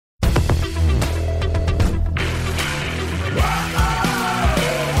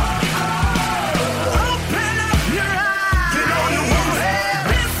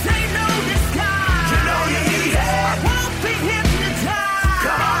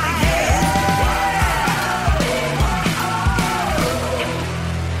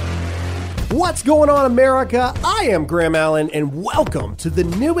What's going on, America? I am Graham Allen, and welcome to the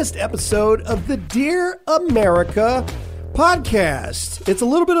newest episode of the Dear America podcast. It's a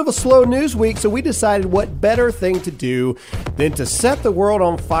little bit of a slow news week, so we decided what better thing to do than to set the world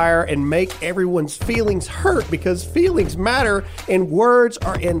on fire and make everyone's feelings hurt, because feelings matter and words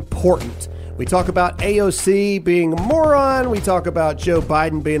are important. We talk about AOC being a moron, we talk about Joe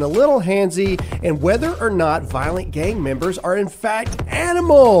Biden being a little handsy, and whether or not violent gang members are in fact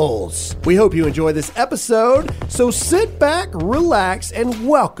animals. We hope you enjoy this episode, so sit back, relax, and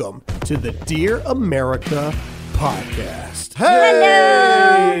welcome to the Dear America podcast.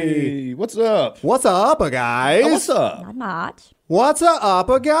 Hey, what's up? What's up, guys? What's up? Not much. What's up,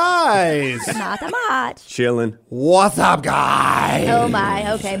 guys? Not that much. Chilling. What's up, guys? Oh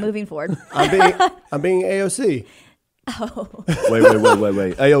my. Okay, moving forward. I'm being AOC. Oh. Wait.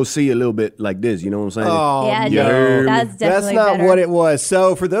 AOC a little bit like this, you know what I'm saying? Oh, Yeah, no. that's definitely not better. what it was.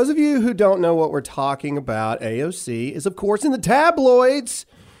 So for those of you who don't know what we're talking about, AOC is, of course, in the tabloids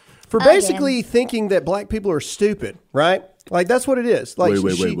for basically thinking that black people are stupid, right? Like, that's what it is. Like,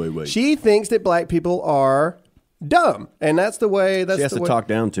 Wait. She thinks that black people are dumb, and that's the way. She has to talk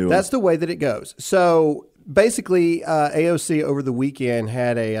down to him. That's the way that it goes. So basically, AOC over the weekend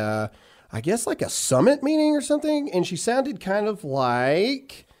had I guess like a summit meeting or something, and she sounded kind of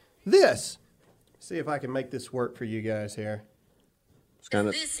like this. See if I can make this work for you guys here. It's kind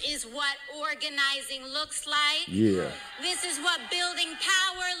of, This is what organizing looks like. yeah, This is what building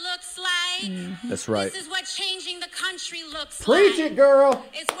power looks like. that's right. This is what changing the country looks Preach like. it, girl.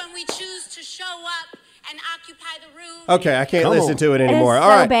 It's when we choose to show up and occupy the room. Okay, I can't Come listen on. to it anymore. It's All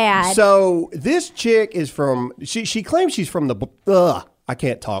so right. bad. So this chick is from. She claims she's from the. I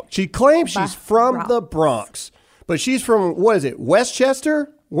can't talk. She claims she's from the Bronx, but she's from, what is it?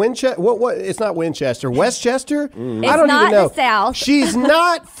 Westchester. Winchester? What? It's not Winchester. Westchester? I don't It's even not know. the South. She's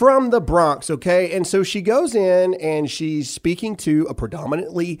not from the Bronx, okay? And so she goes in and she's speaking to a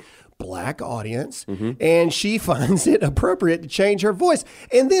predominantly black audience, and she finds it appropriate to change her voice.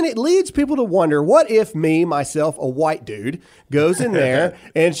 And then it leads people to wonder, what if me, myself, a white dude, goes in there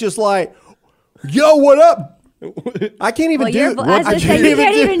and it's just like, yo, what up? I can't even Well, do I was I just saying, you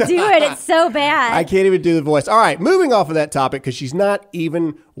can't even do it. It's so bad. I can't even do the voice. All right, moving off of that topic because she's not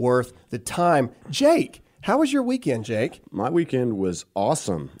even worth the time. Jake, how was your weekend, Jake? My weekend was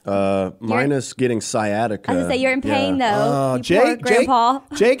awesome. Minus getting sciatica. I was gonna say you're in pain though. You poor grandpa.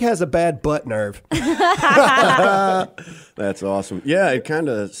 Jake has a bad butt nerve. That's awesome. Yeah, it kind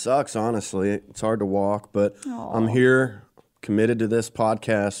of sucks, honestly. It's hard to walk, but I'm here, committed to this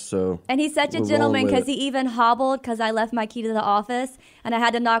podcast. So, And he's such a we're gentleman rolling with because it. he even hobbled because I left my key to the office and I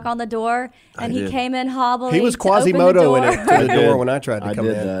had to knock on the door and he did. came in hobbling. He was to open the Quasimodo in door. it to the door when I tried to I come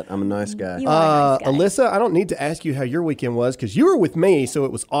did in. that. I'm a nice guy. You are a nice guy. Alyssa, I don't need to ask you how your weekend was because you were with me, so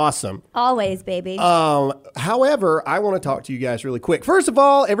it was awesome. Always, baby. However, I want to talk to you guys really quick. First of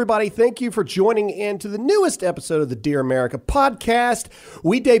all, everybody, thank you for joining in to the newest episode of the Dear America podcast.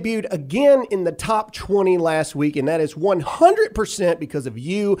 We debuted again in the top 20 last week, and that is 100% because of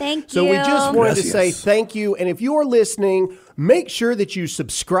you. Thank So we you. just wanted to Gracias. say thank you. And if you're listening, make sure that you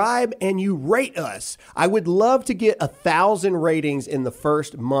subscribe and you rate us. I would love to get 1,000 ratings in the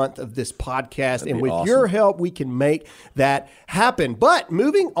first month of this podcast. And be with awesome. your help, we can make that happen. But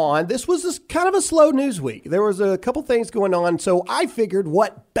moving on, this was kind of a slow news week. There was a couple things going on. So I figured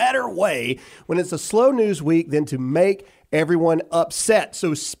what better way when it's a slow news week than to make everyone upset.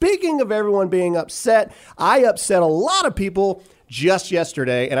 So speaking of everyone being upset, I upset a lot of people just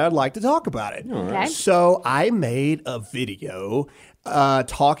yesterday, and I'd like to talk about it. Okay. So I made a video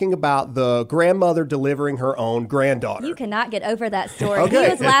talking about the grandmother delivering her own granddaughter. You cannot get over that story. Okay. He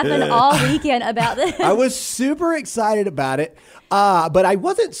was laughing all weekend about this. I was super excited about it, but I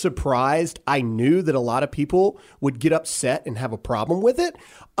wasn't surprised. I knew that a lot of people would get upset and have a problem with it.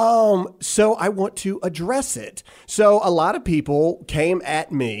 So I want to address it. So a lot of people came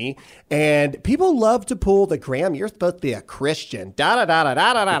at me, and people love to pull the Graham, you're supposed to be a Christian. Da da da da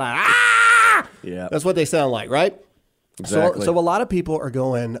da da da da. Ah! Yeah. That's what they sound like, right? Exactly. So a lot of people are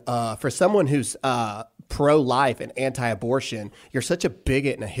going, for someone who's pro-life and anti-abortion, you're such a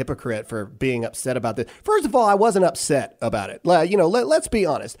bigot and a hypocrite for being upset about this. First of all, I wasn't upset about it. Let's be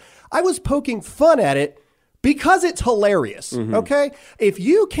honest. I was poking fun at it because it's hilarious, okay? If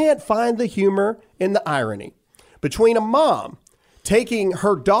you can't find the humor and the irony between a mom taking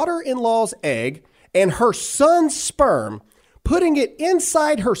her daughter-in-law's egg and her son's sperm, putting it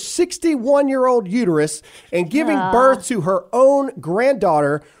inside her 61-year-old uterus and giving birth to her own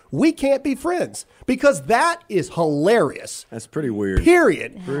granddaughter we can't be friends, because that is hilarious. That's pretty weird.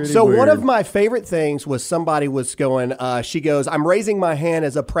 Period. Pretty So one weird. of my favorite things was somebody was going, she goes, I'm raising my hand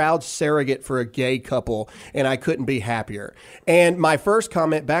as a proud surrogate for a gay couple, and I couldn't be happier. And my first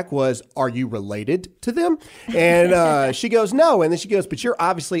comment back was, are you related to them? And she goes, no. And then she goes, but you're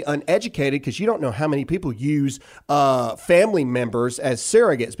obviously uneducated because you don't know how many people use family members as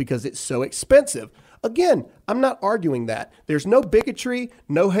surrogates because it's so expensive. Again, I'm not arguing that. There's no bigotry,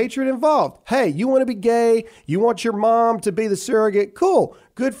 no hatred involved. Hey, you want to be gay, you want your mom to be the surrogate, cool,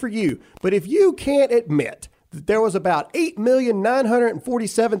 good for you. But if you can't admit that there was about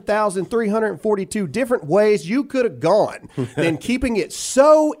 8,947,342 different ways you could have gone, then keeping it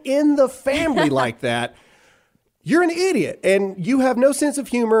so in the family like that, you're an idiot, and you have no sense of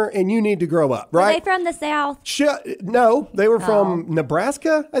humor, and you need to grow up, right? Are they from the South? No, they were from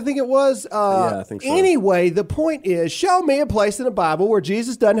Nebraska, I think it was. Yeah, I think so. Anyway, the point is, show me a place in the Bible where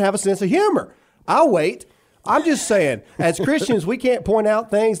Jesus doesn't have a sense of humor. I'll wait. I'm just saying, as Christians, we can't point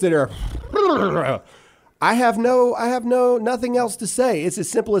out things that are... I have nothing else to say. It's as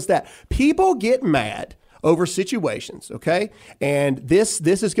simple as that. People get mad over situations, okay? And this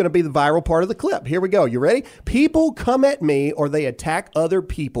is going to be the viral part of the clip. Here we go. You ready? People come at me or they attack other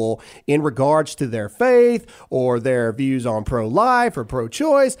people in regards to their faith or their views on pro-life or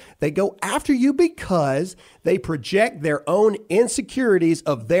pro-choice. They go after you because they project their own insecurities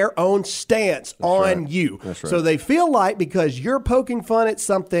of their own stance on you. That's right. So they feel like because you're poking fun at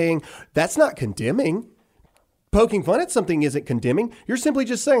something, that's not condemning. Poking fun at something isn't condemning. You're simply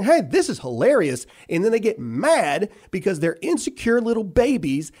just saying, hey, this is hilarious. And then they get mad because they're insecure little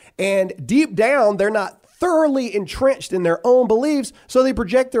babies. And deep down, they're not thoroughly entrenched in their own beliefs. So they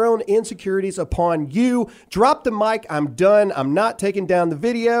project their own insecurities upon you. Drop the mic. I'm done. I'm not taking down the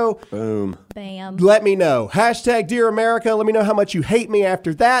video. Boom. Bam. Let me know. Hashtag Dear America. Let me know how much you hate me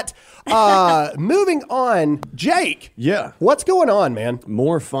after that. Moving on. Jake. Yeah. What's going on, man?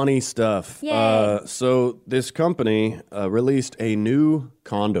 More funny stuff. Yay. So this company released a new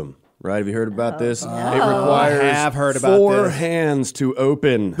condom. Right? Have you heard about this? no. It requires I have heard about 4 this. hands to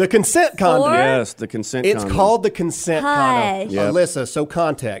open. The consent condom. Four? Yes, the consent It's condom. called the consent condom. Hush. Yep. Alyssa, so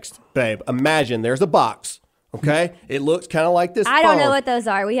context, babe. Imagine there's a box, okay? It looks kind of like this I don't know phone. what those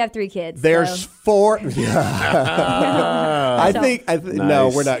are. We have 3 kids. There's so. 4. I think no,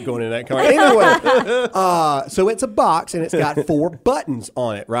 Nice. we're not going in that car. Anyway, so it's a box and it's got 4 buttons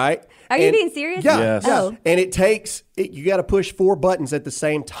on it, right? Are you And- being serious? Yeah. Yes. yeah. Oh. And it takes, you got to push 4 buttons at the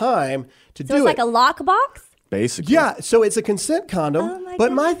same time to So do it's like it. a lockbox? Basically. Yeah, so it's a consent condom. Oh my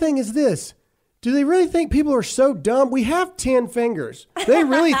but my gosh. thing is this. Do they really think people are so dumb? We have 10 fingers. They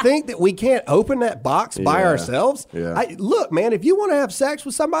really think that we can't open that box by Yeah. ourselves? Yeah. Look, man, if you want to have sex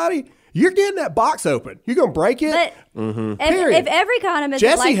with somebody, you're getting that box open. You're going to break it. But Period. if every condom is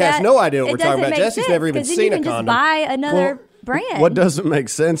Jesse like has that, no idea what it we're talking doesn't about. make Jesse's sense, never even 'cause then seen you a can just condom. buy another brand. What doesn't make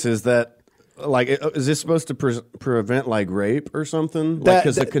sense is that, like, is this supposed to prevent, like, rape or something? Like,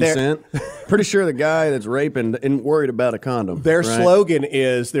 because of consent? Pretty sure the guy that's raping isn't worried about a condom. Their right? slogan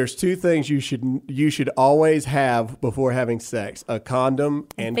is there's 2 things you should always have before having sex: a condom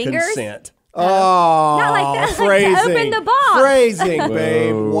and Fingers? consent. Not like that, like to phrasing. open the box. Phrasing,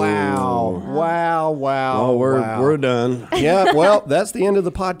 babe. Whoa. Wow. Oh, we're done. Yeah, well, that's the end of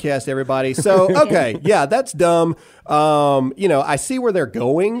the podcast, everybody. So, okay, yeah, that's dumb. I see where they're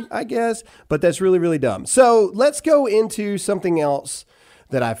going, I guess, but that's really, really dumb. So let's go into something else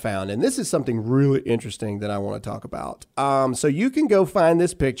that I found, and this is something really interesting that I want to talk about. So you can go find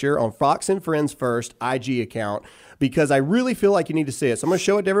this picture on Fox and Friends First IG account because I really feel like you need to see it. So I'm going to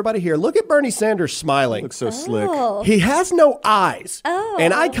show it to everybody here. Look at Bernie Sanders smiling. Looks so slick. Oh. He has no eyes. Oh.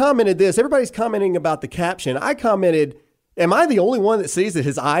 And I commented this. Everybody's commenting about the caption. I commented, am I the only one that sees that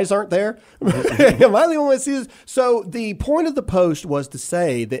his eyes aren't there? Am I the only one that sees? So the point of the post was to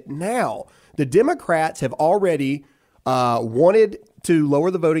say that now the Democrats have already wanted to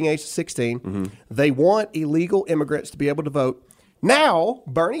lower the voting age to 16. They want illegal immigrants to be able to vote. Now,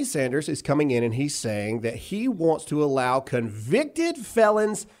 Bernie Sanders is coming in and he's saying that he wants to allow convicted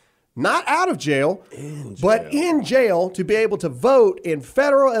felons not out of jail, but in jail to be able to vote in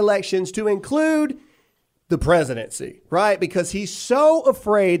federal elections to include the presidency, right? Because he's so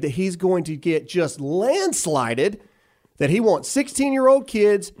afraid that he's going to get just landslided that he wants 16-year-old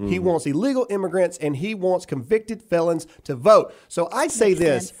kids, he wants illegal immigrants, and he wants convicted felons to vote. So I say Makes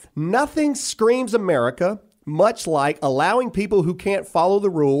this, sense. nothing screams America much like allowing people who can't follow the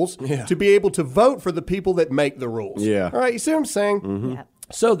rules to be able to vote for the people that make the rules. Yeah. All right, you see what I'm saying? Yep.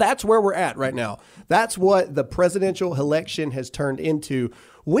 So that's where we're at right now. That's what the presidential election has turned into.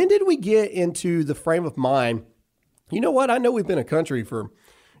 When did we get into the frame of mind? You know what? I know we've been a country for,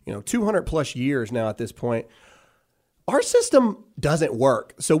 200 plus years now at this point. Our system doesn't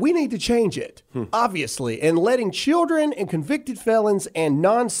work, so we need to change it, obviously. And letting children and convicted felons and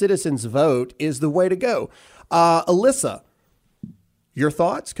non-citizens vote is the way to go. Alyssa, your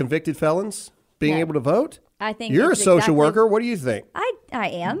thoughts? Convicted felons being able to vote? I think you're a it's social exactly- worker. What do you think? I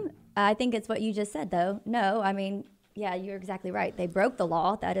am. I think it's what you just said, though. No, I mean, yeah, you're exactly right. They broke the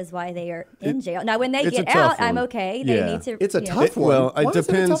law. That is why they are in jail. Now, when they it's get a tough out, I'm one. okay. They Yeah. need to. It's a you know. tough one. Well, Why it is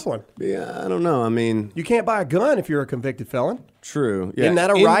depends. a tough one? Yeah, I don't know. I mean, You can't buy a gun if you're a convicted felon. true. Yeah. Isn't that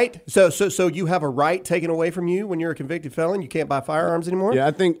a right? So you have a right taken away from you when you're a convicted felon? You can't buy firearms anymore? Yeah,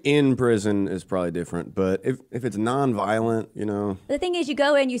 I think in prison is probably different, but if it's nonviolent, The thing is, you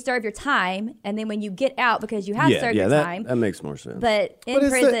go in, you serve your time, and then when you get out, because you have served your that, time. that makes more sense. But in But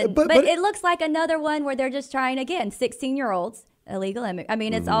it's prison, but it looks like another one where they're just trying, again, 16-year-olds, illegal immigrants. I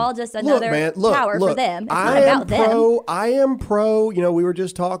mean, it's all just another power for them. It's not about them. I am pro. We were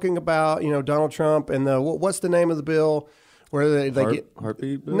just talking about, Donald Trump and what's the name of the bill where they get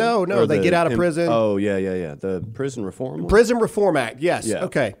heartbeat bill? No, Or they get out of prison. Oh, yeah. The prison reform one? Prison Reform Act. Yes. Yeah.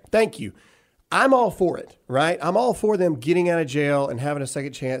 Okay. Thank you. I'm all for it, right? I'm all for them getting out of jail and having a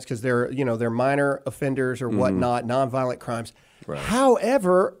second chance because they're minor offenders or whatnot, nonviolent crimes. Right.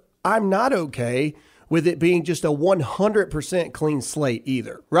 However, I'm not okay with it being just a 100% clean slate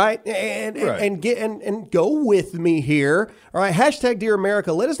either, right? And go with me here. All right, hashtag Dear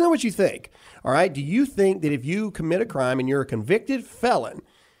America. Let us know what you think. All right, do you think that if you commit a crime and you're a convicted felon,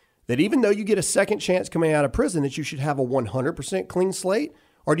 that even though you get a second chance coming out of prison, that you should have a 100% clean slate?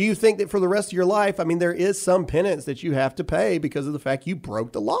 Or do you think that for the rest of your life, I mean, there is some penance that you have to pay because of the fact you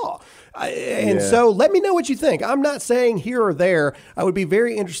broke the law? So let me know what you think. I'm not saying here or there. I would be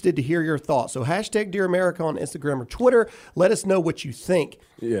very interested to hear your thoughts. So hashtag Dear America on Instagram or Twitter. Let us know what you think.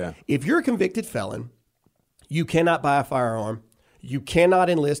 Yeah. If you're a convicted felon, you cannot buy a firearm. You cannot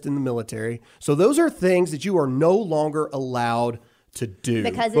enlist in the military. So those are things that you are no longer allowed to do.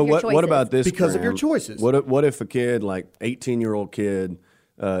 Because But of your choices. what about this? Because of your Graham? choices. What if a kid, like 18-year-old kid,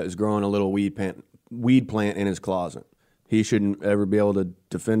 is growing a little weed plant in his closet? He shouldn't ever be able to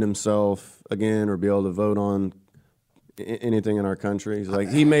defend himself again or be able to vote on anything in our country. He's like,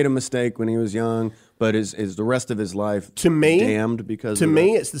 he made a mistake when he was young, but is the rest of his life damned because to of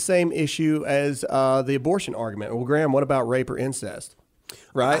me, that? it's the same issue as the abortion argument. Well, Graham, what about rape or incest?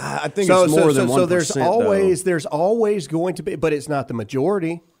 Right? I think it's more than 1%, So there's always going to be, but it's not the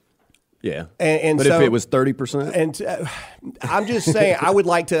majority. Yeah. And but so, if it was 30%? And I'm just saying, I would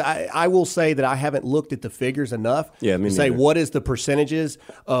like to, I will say that I haven't looked at the figures enough to say what is the percentages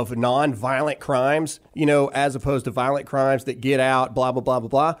of non-violent crimes, as opposed to violent crimes that get out, blah, blah, blah, blah,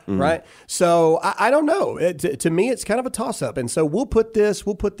 blah, right? So I don't know. To me, it's kind of a toss-up. And so we'll put this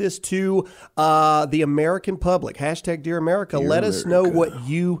to the American public. Hashtag Dear America. Let us know what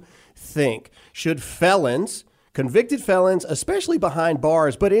you think. Should convicted felons, especially behind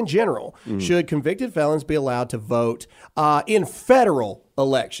bars, but in general, should convicted felons be allowed to vote in federal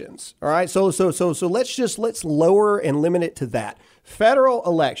elections? All right. So let's lower and limit it to that. Federal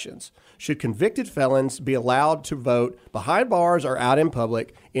elections. Should convicted felons be allowed to vote behind bars or out in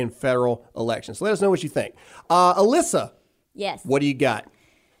public in federal elections? Let us know what you think. Alyssa. Yes. What do you got?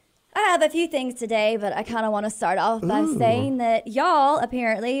 I have a few things today, but I kind of want to start off by saying that y'all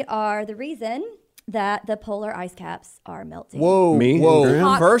apparently are the reason that the polar ice caps are melting. Whoa.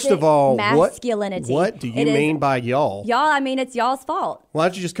 Toxic First of all, masculinity. what do you mean by y'all? Y'all, I mean, it's y'all's fault. Why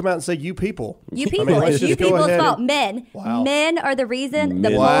don't you just come out and say you people? You people. It's you people's fault. Men. Wow. Men are the reason the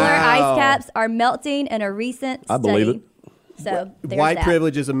polar ice caps are melting in a recent study. I believe it. So there's White that.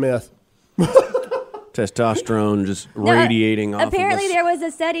 privilege is a myth. Testosterone just radiating off Apparently, of us. there was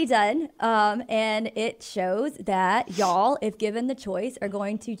a study done, and it shows that y'all, if given the choice, are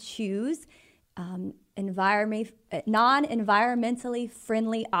going to choose non-environmentally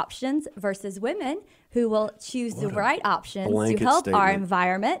friendly options versus women who will choose the right options to blanket help our statement.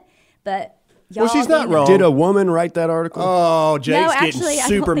 environment. But y'all, Well, she's not wrong. Did a woman write that article? Oh, Jake's actually, getting I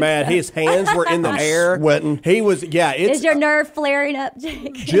super don't think mad. so. His hands were in the air. Sweating. He was, it's Is your nerve flaring up,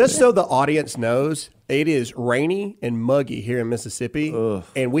 Jake? just so the audience knows, it is rainy and muggy here in Mississippi.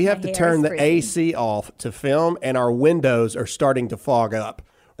 And we have My to hair turn is the freezing. AC off to film, and our windows are starting to fog up.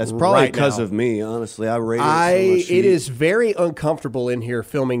 That's probably right because now. of me, honestly. I rated so much It is very uncomfortable in here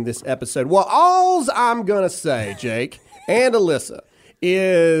filming this episode. Well, alls I'm going to say, Jake and Alyssa,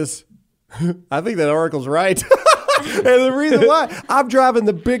 is I think that article's right. And the reason why, I'm driving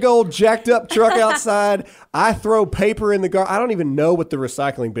the big old jacked up truck outside. I throw paper in the garbage. I don't even know what the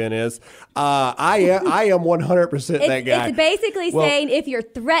recycling bin is. I am 100% that guy. It's basically saying if you're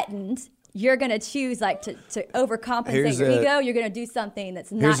threatened, you're going to choose like to overcompensate Here's your a- ego. You're going to do something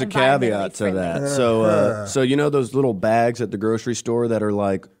that's not Here's a caveat environmentally to friendly. that. So you know those little bags at the grocery store that are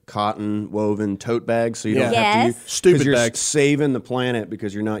like cotton woven tote bags, so you don't have to Yes. use Stupid 'cause you're bags. saving the planet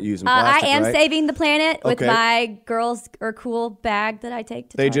because you're not using I plastic. am right? saving the planet with Okay. my Girls Are Cool bag that I take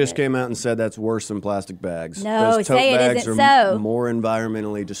to They just Target. came out and said that's worse than plastic bags. No, Those tote say it bags isn't are so. more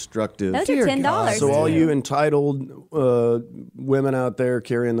environmentally destructive. Those Dear are $10. So all too. you entitled women out there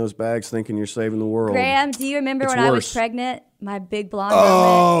carrying those bags thinking you're saving the world. Graham, do you remember It's when I was worse. pregnant? My big blonde moment.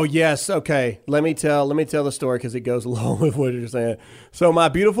 Oh yes, okay. Let me tell the story because it goes along with what you're saying. So my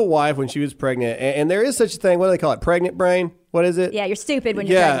beautiful wife, when she was pregnant, and there is such a thing. What do they call it? Pregnant brain. What is it? Yeah, you're stupid when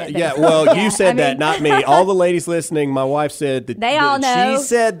you're Yeah, pregnant. yeah. basically. Well, Yeah, you said I that, mean- not me. All the ladies listening, my wife said that. They all know. She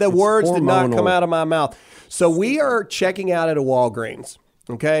said the words did not hormonal. come out of my mouth. So we are checking out at a Walgreens.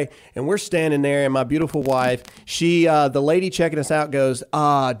 Okay, and we're standing there, and my beautiful wife, the lady checking us out goes,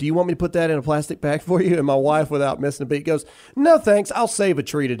 do you want me to put that in a plastic bag for you? And my wife, without missing a beat, goes, no, thanks. I'll save a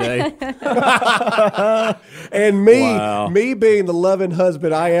tree today. And me being the loving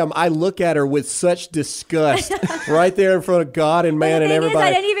husband I am, I look at her with such disgust right there in front of God and man the and thing is, everybody.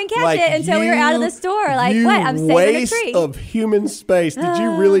 I didn't even catch it until we were out of the store. Like, you what? I'm saving a waste tree. of human space. Did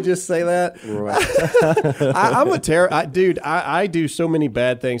you really just say that? Right. I'm a terror, dude. I do so many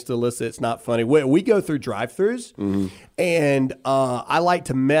bad things to Alyssa. It's not funny. We go through drive-throughs, and I like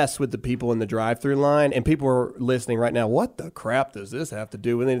to mess with the people in the drive-through line. And people are listening right now. What the crap does this have to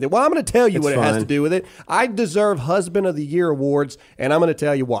do with anything? Well, I'm going to tell you It's what it has to fine. do with it. I deserve Husband of the Year awards, and I'm going to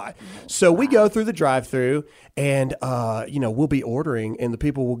tell you why. So we go through the drive-through, and we'll be ordering, and the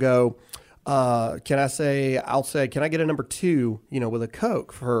people will go. I'll say, can I get a number 2, with a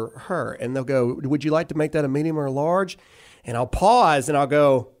Coke for her? And they'll go, would you like to make that a medium or a large? And I'll pause and I'll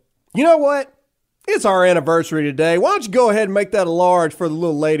go, you know what? It's our anniversary today. Why don't you go ahead and make that a large for the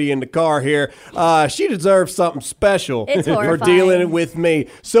little lady in the car here? She deserves something special It's for horrifying. dealing with me.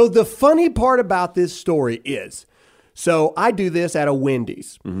 So the funny part about this story is, so I do this at a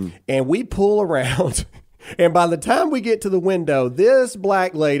Wendy's, and we pull around. And by the time we get to the window, this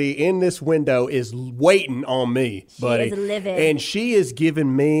black lady in this window is waiting on me, buddy. is livid. And she is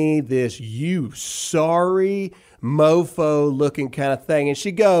giving me this "you sorry mofo" looking kind of thing. And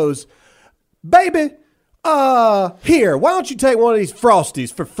she goes, baby, here, why don't you take one of these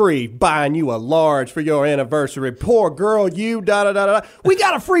Frosties for free, buying you a large for your anniversary. Poor girl, you, da-da-da-da. We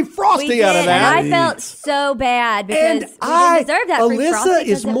got a free Frosty We out of did, that. and I felt so bad because And we didn't deserve that free Frosty Alyssa because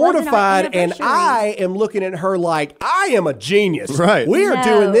is it wasn't our mortified, and anniversary. I am looking at her like I am a genius. Right. We are No.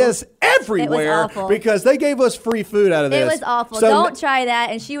 doing this everywhere awful. because they gave us free food out of this. It was awful. So Don't try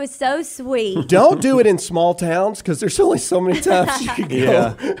that. And she was so sweet. don't do it in small towns because there's only so many times you can go.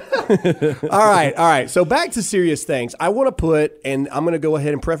 Yeah. All right. So back to serious things. I want to put, and I'm going to go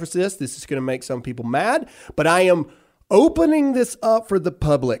ahead and preface this. This is going to make some people mad, but I am opening this up for the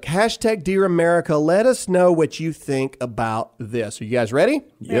public. Hashtag Dear America. Let us know what you think about this. Are you guys ready?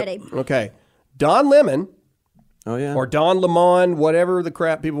 Ready. Okay. Don Lemon, Oh yeah. or Don Lemon, whatever the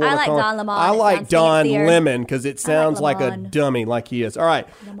crap people want I to like call Don him. Lemon. I It like sounds Don fancier. Lemon because it sounds like a Lemon. dummy like he is. All right.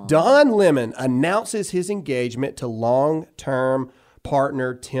 Don Lemon announces his engagement to long-term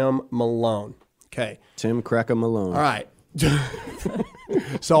partner Tim Malone. Okay. Tim Cracker Malone. All right.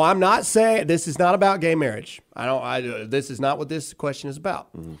 So I'm not saying this is not about gay marriage. This is not what this question is about.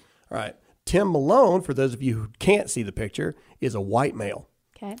 All right. Tim Malone, for those of you who can't see the picture, is a white male.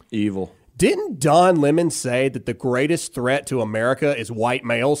 Okay. Evil. Didn't Don Lemon say that the greatest threat to America is white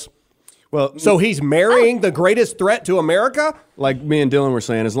males? Well, So he's marrying the greatest threat to America? like me and Dylan were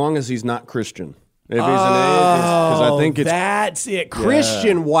saying, as long as he's not Christian. If he's an atheist, because I think it's That's it.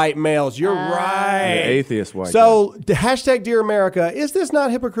 Christian white males. You're right. atheist white. So the hashtag Dear America, is this not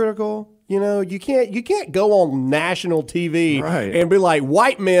hypocritical? You can't go on national TV Right. and be like,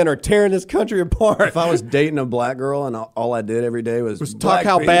 white men are tearing this country apart. if I was dating a black girl and all I did every day was talk black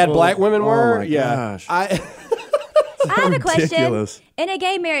how bad people, black women were. Oh my gosh. I I have a question. ridiculous. In a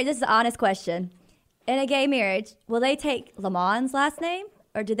gay marriage, this is an honest question. In a gay marriage, will they take Lamont's last name?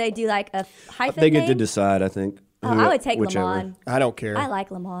 Or do they do like a hyphen They get name? to decide, I think. Oh, I would take whichever. Lamont. I don't care. I like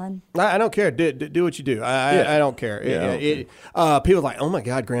Lamont. I don't care. Do what you do. I don't care. People are like, oh my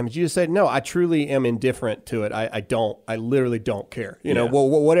God, Graham, did you just say no? I truly am indifferent to it. I don't. I literally don't care. Well,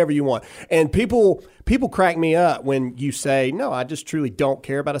 whatever you want. And people crack me up when you say no. I just truly don't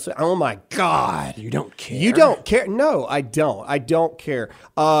care about it. Oh my God, You don't care? You don't care? No, I don't. I don't care.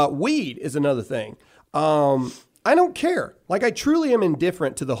 Weed is another thing. I don't care. Like, I truly am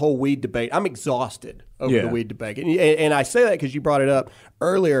indifferent to the whole weed debate. I'm exhausted over the Yeah. weed debate. And I say that because you brought it up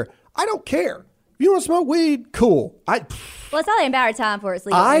earlier. I don't care. you want to smoke weed? Cool. Well, it's only a matter of time before it's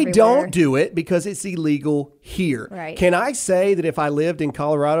legal I everywhere. don't do it because it's illegal here. Right. Can I say that if I lived in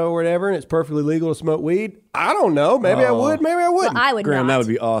Colorado or whatever and it's perfectly legal to smoke weed? I don't know. Maybe I would. Maybe I wouldn't. Well, I would Graham, not. that would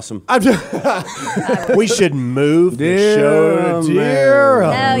be awesome. We should move the Dear show to Dear No,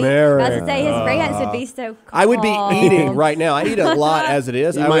 I was America. to say his rants would be so calm. I would be eating right now. I eat a lot as it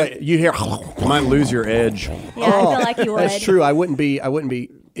is. You hear? You might lose your edge. Yeah, I feel like you would. That's true. I wouldn't be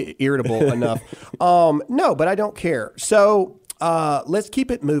irritable enough. No, but I don't care. So let's keep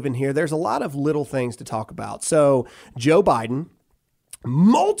it moving here. There's a lot of little things to talk about. So Joe Biden,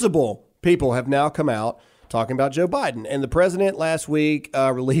 multiple people have now come out talking about Joe Biden. And the president last week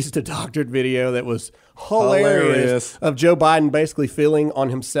released a doctored video that was hilarious of Joe Biden basically feeling on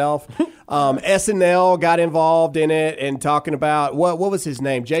himself. SNL got involved in it and talking about, what was his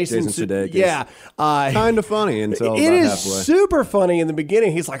name? Jason Sudeikis. Yeah. Kind of funny until It about is halfway. super funny in the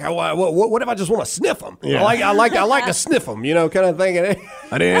beginning. He's like, what if I just want to sniff them? Yeah. I like to sniff them, kind of thing.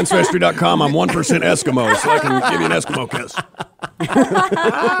 At Ancestry.com, I'm 1% Eskimo, so I can give you an Eskimo kiss.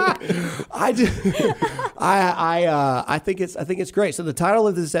 I think it's great. So the title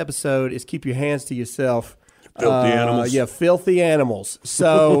of this episode is "Keep Your Hands to Yourself." Filthy animals. Yeah, filthy animals.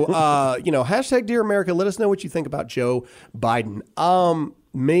 So hashtag Dear America. Let us know what you think about Joe Biden.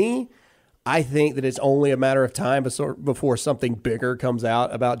 I think that it's only a matter of time before something bigger comes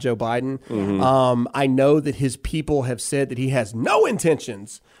out about Joe Biden. Mm-hmm. I know that his people have said that he has no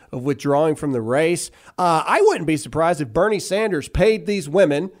intentions of withdrawing from the race. I wouldn't be surprised if Bernie Sanders paid these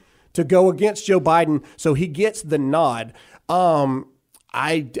women to go against Joe Biden so he gets the nod.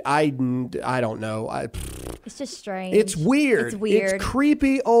 I don't know. It's just strange. It's weird. It's weird. It's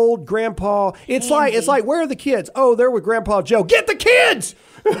creepy old grandpa. It's like where are the kids? Oh, they're with Grandpa Joe. Get the kids.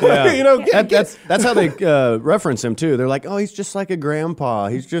 Yeah. That's how they reference him too. They're like, oh, he's just like a grandpa.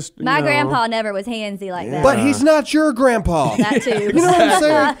 He's just My grandpa never was handsy like that. But he's not your grandpa. That too. You know what I'm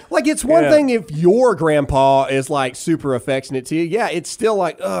saying? Like, it's one thing if your grandpa is like super affectionate to you. Yeah, it's still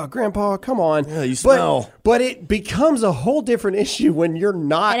like, oh, grandpa, come on. Yeah, you smell. But it becomes a whole different issue when you're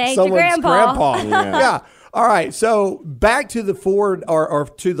not It ain't your someone's grandpa. Yeah. All right. So back to the forward or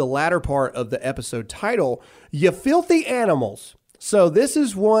to the latter part of the episode title, You Filthy Animals. So this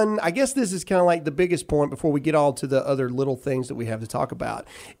is one, I guess this is kind of like the biggest point before we get all to the other little things that we have to talk about,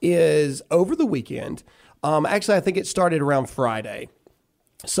 is over the weekend. Actually, I think it started around Friday.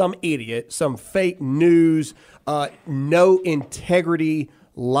 Some idiot, some fake news, no integrity,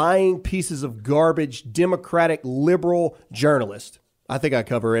 lying pieces of garbage, Democratic liberal journalist. I think I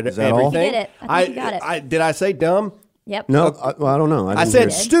cover it. Is that all? You did it. I think you got it. Did I say dumb? Yep. No, I don't know. I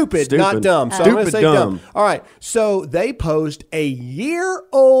said stupid, not dumb. So I'm going to say dumb. All right. So they post a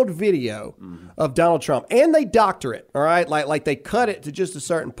year-old video of Donald Trump, and they doctor it. All right, like they cut it to just a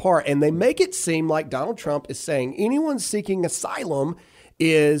certain part, and they make it seem like Donald Trump is saying anyone seeking asylum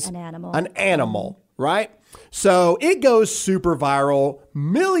is An animal. An animal, right? So it goes super viral,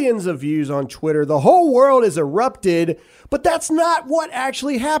 millions of views on Twitter. The whole world is erupted, but that's not what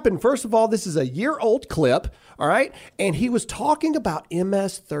actually happened. First of all, this is a year-old clip, all right? And he was talking about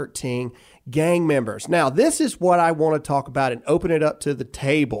MS-13 gang members. Now, this is what I want to talk about and open it up to the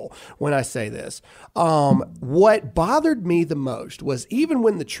table when I say this. What bothered me the most was even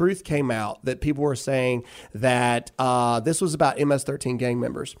when the truth came out that people were saying that this was about MS-13 gang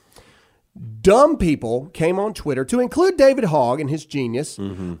members. Dumb people came on Twitter, to include David Hogg and his genius,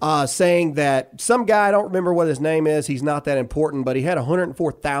 saying that some guy, I don't remember what his name is, he's not that important, but he had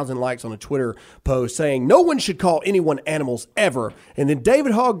 104,000 likes on a Twitter post saying no one should call anyone animals ever. And then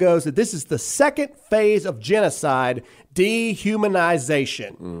David Hogg goes that this is the second phase of genocide,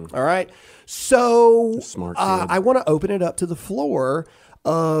 dehumanization. All right? So Smart I want to open it up to the floor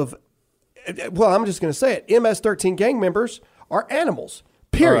of, well, I'm just going to say it. MS-13 gang members are animals.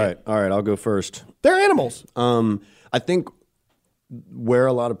 Period. All right, I'll go first. They're animals. I think where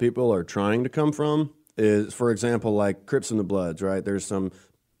a lot of people are trying to come from is, for example, like Crips and the Bloods, right? There's some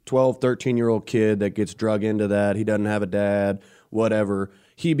 12, 13-year-old kid that gets drug into that. He doesn't have a dad, whatever.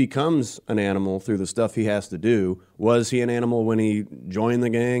 He becomes an animal through the stuff he has to do. Was he an animal when he joined the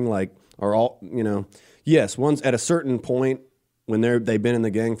gang? Yes, once at a certain point when they've been in the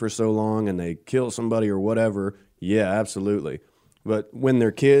gang for so long and they kill somebody or whatever, yeah, absolutely. But when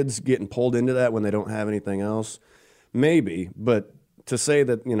they're kids getting pulled into that when they don't have anything else, maybe. But to say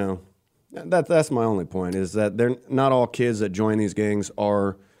that, that's my only point, is that they're not all kids that join these gangs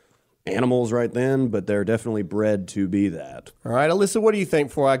are animals right then, but they're definitely bred to be that. All right, Alyssa, what do you think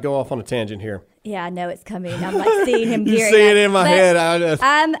before I go off on a tangent here? Yeah, I know it's coming. I'm like seeing him You gearing see up. it in my But, head.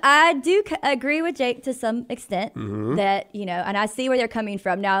 I do agree with Jake to some extent that, and I see where they're coming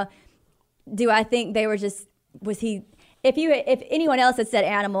from. Now, do I think they were just, if anyone else had said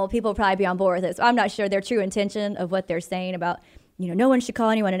animal, people would probably be on board with it. So I'm not sure their true intention of what they're saying about, no one should call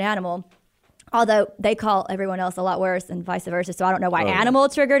anyone an animal. Although they call everyone else a lot worse and vice versa. So I don't know why animal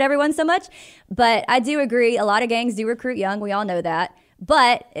triggered everyone so much. But I do agree. A lot of gangs do recruit young. We all know that.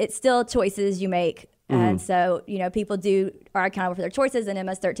 But it's still choices you make. And so, people are accountable for their choices. And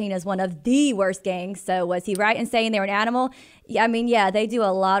MS-13 is one of the worst gangs. So was he right in saying they were an animal? Yeah, I mean, they do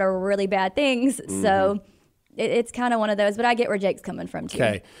a lot of really bad things. So it's kind of one of those, but I get where Jake's coming from too.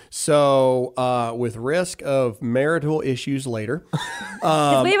 Okay, so with risk of marital issues later, we've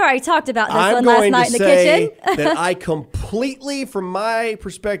already talked about this I'm one last going night to in the say kitchen. that I completely, from my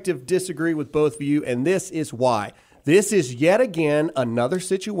perspective, disagree with both of you, and this is why. This is yet again another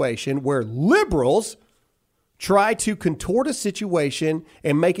situation where liberals try to contort a situation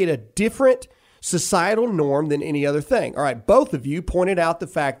and make it a different societal norm than any other thing. All right, both of you pointed out the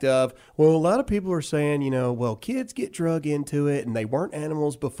fact of, well, a lot of people are saying, kids get drug into it and they weren't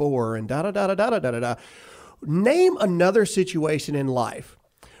animals before and da-da-da-da-da-da-da-da. Name another situation in life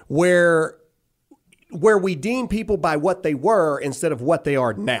where we deem people by what they were instead of what they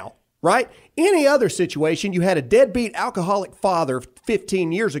are now, right? Any other situation, you had a deadbeat alcoholic father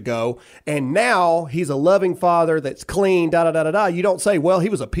 15 years ago, and now he's a loving father that's clean, da-da-da-da-da. You don't say, well, he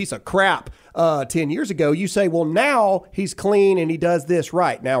was a piece of crap 10 years ago. You say, well, now he's clean and he does this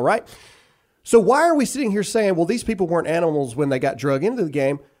right now, right? So why are we sitting here saying, well, these people weren't animals when they got drug into the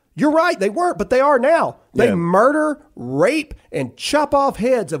game? You're right, they weren't, but they are now. They murder, rape, and chop off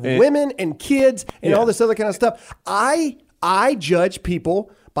heads of women and kids and all this other kind of stuff. I judge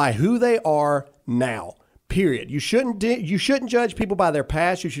people by who they are now. Period. You shouldn't judge people by their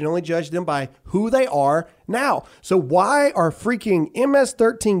past. You should only judge them by who they are now. So why are freaking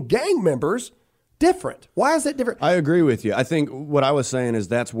MS-13 gang members different? Why is it different? I agree with you. I think what I was saying is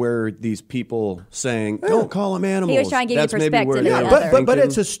that's where these people saying, don't call them animals. He was trying to give you perspective. But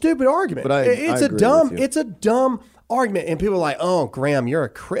it's a stupid argument. But it's a dumb argument. And people are like, oh, Graham, you're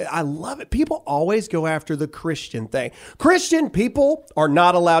I love it. People always go after the Christian thing. Christian people are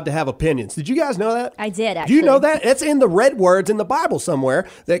not allowed to have opinions. Did you guys know that? I did, actually. Do you know that? It's in the red words in the Bible somewhere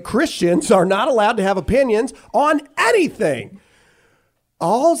that Christians are not allowed to have opinions on anything.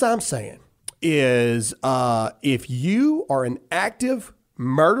 All I'm saying is if you are an active,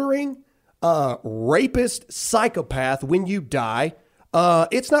 murdering, rapist psychopath when you die,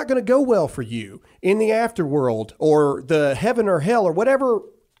 it's not going to go well for you in the afterworld or the heaven or hell or whatever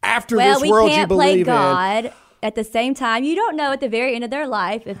after this world you believe in. Well, we can't play God. At the same time, you don't know at the very end of their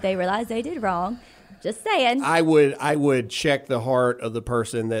life if they realize they did wrong. Just saying. I would check the heart of the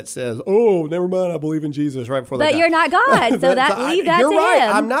person that says, oh, never mind, I believe in Jesus right before they die. But you're not God, so leave that to him. You're right.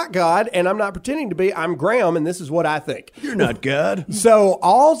 I'm not God, and I'm not pretending to be. I'm Graham, and this is what I think. You're not God. So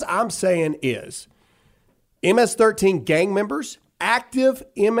all I'm saying is MS-13 gang members, active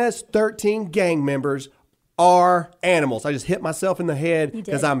MS-13 gang members are animals. I just hit myself in the head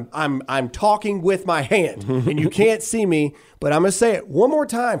because I'm talking with my hand and you can't see me, but I'm going to say it one more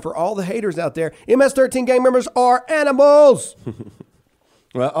time for all the haters out there. MS-13 gang members are animals.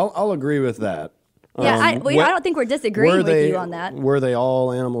 Well, I'll agree with that. Yeah, I don't think we're disagreeing with you on that. Were they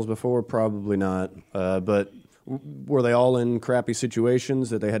all animals before? Probably not. But were they all in crappy situations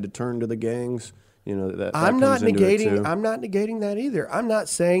that they had to turn to the gangs? I'm not negating that either. I'm not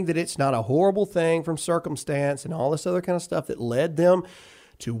saying that it's not a horrible thing from circumstance and all this other kind of stuff that led them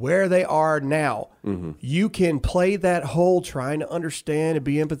to where they are now. Mm-hmm. You can play that whole trying to understand and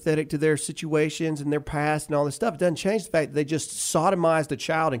be empathetic to their situations and their past and all this stuff. It doesn't change the fact that they just sodomized a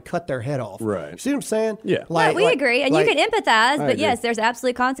child and cut their head off. Right. You see what I'm saying? Yeah. We agree. And you can empathize, but yes, there's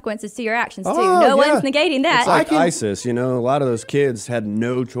absolute consequences to your actions too. One's negating that. It's like ISIS, a lot of those kids had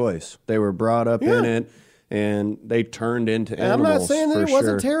no choice. They were brought up in it. And they turned into animals. I'm not saying that it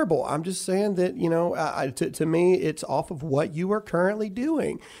wasn't terrible. I'm just saying that, to me, it's off of what you are currently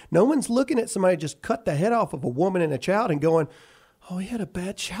doing. No one's looking at somebody just cut the head off of a woman and a child and going, oh, he had a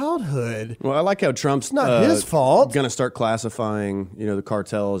bad childhood. Well, I like how Trump's not his fault. Going to start classifying, the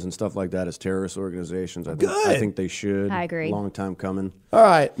cartels and stuff like that as terrorist organizations. I think they should. I agree. Long time coming. All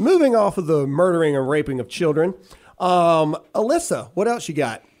right, moving off of the murdering and raping of children. Alyssa, what else you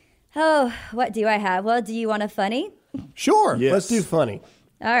got? Oh, what do I have? Well, do you want a funny? Sure. Yes. Let's do funny.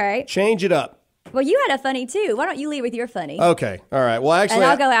 All right. Change it up. Well, you had a funny too. Why don't you lead with your funny? Okay. All right. Well, actually, and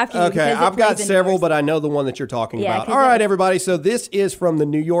I'll go after you. Okay. I've got several, but I know the one that you're talking about. All right, everybody. So this is from the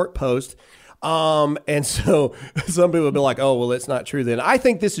New York Post. And so some people will be like, oh, well, it's not true then. I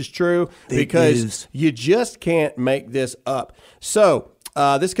think this is true because you just can't make this up. So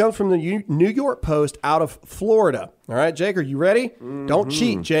This comes from the New York Post out of Florida. All right, Jake, are you ready? Don't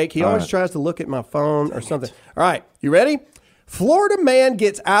cheat, Jake. He always tries to look at my phone or something. All right, you ready? Florida man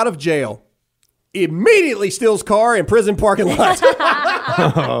gets out of jail, immediately steals car in prison parking lot.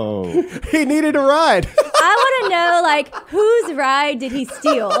 He needed a ride. I want to know, like, whose ride did he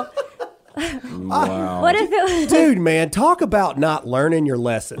steal? Wow. What if it was... Dude, man, talk about not learning your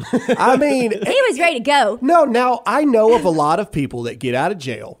lesson. I mean... He was ready to go. No, now I know of a lot of people that get out of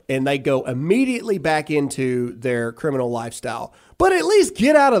jail and they go immediately back into their criminal lifestyle. But at least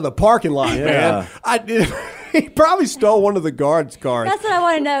get out of the parking lot, man. He probably stole one of the guards' cars. That's what I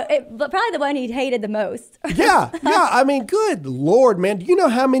want to know. But probably the one he hated the most. Yeah. I mean, good Lord, man. Do you know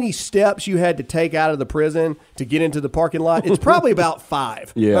how many steps you had to take out of the prison to get into the parking lot? It's probably about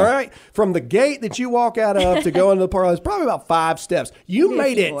 5. Yeah. All right? From the gate that you walk out of to go into the parking lot, it's probably about 5 steps. You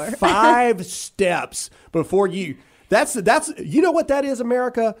made it 5 steps before you... That's you know what that is,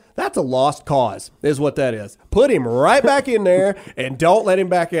 America? That's a lost cause, is what that is. Put him right back in there and don't let him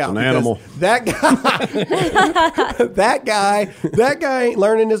back out. An animal. That guy, that guy ain't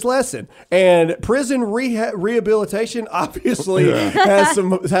learning his lesson. And prison rehabilitation obviously has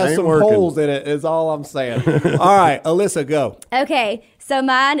some holes in it, is all I'm saying. All right, Alyssa, go. Okay, so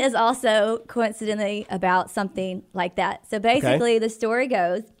mine is also coincidentally about something like that. So basically, the story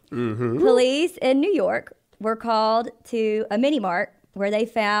goes, police in New York were called to a mini mart where they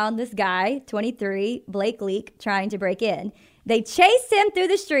found this guy, 23, Blake Leak, trying to break in. They chased him through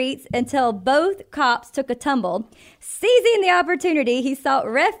the streets until both cops took a tumble. Seizing the opportunity, he sought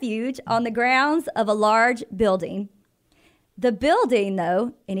refuge on the grounds of a large building. The building,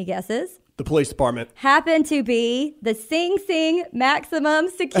 though, any guesses? The police department. Happened to be the Sing Sing maximum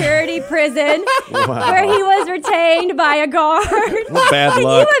security prison where he was retained by a guard. Bad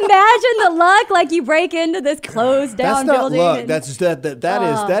luck. Can you imagine the luck? Like you break into this closed down That's not building. luck. and-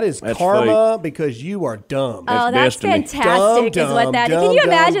 That is That's karma because you are dumb. Oh, that's destiny. fantastic! Dumb, is what that is. dumb, Can you dumb,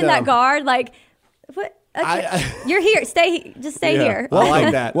 imagine dumb. that guard? Like, what? Okay. You're here. Just stay here. I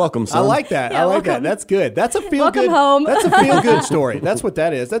like that. Welcome, son. I like that. Yeah, I like that. welcome. That's good. That's a feel Welcome good. home. That's a feel good story. That's what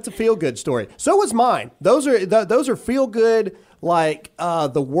that is. That's a feel good story. So was mine. Those are feel good. Like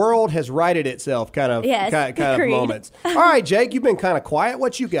the world has righted itself kind of agreed. moments. All right, Jake, you've been kind of quiet.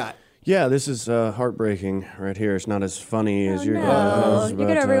 What you got? Yeah, this is heartbreaking right here. It's not as funny as your No, guys. you're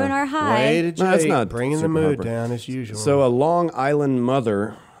gonna ruin our high. Way to Jake, No, it's not bringing the super mood heartbreaking. down as usual. So a Long Island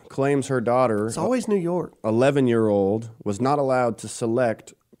mother claims her daughter, it's always New York. 11-year-old, was not allowed to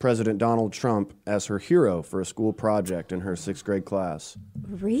select President Donald Trump as her hero for a school project in her 6th grade class.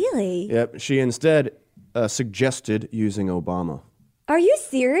 Really? Yep, she instead suggested using Obama. Are you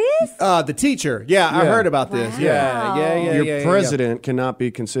serious? The teacher. Yeah, I heard about this. Wow. Yeah. Your president cannot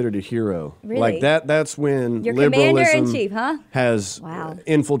be considered a hero. Really? Like that's when Your liberalism commander-in-chief, huh? has Wow.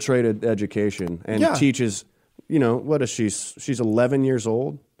 infiltrated education and Yeah. teaches, what is she? She's 11 years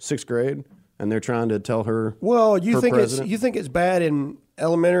old, 6th grade, and they're trying to tell her. Well, you her think president. it's bad in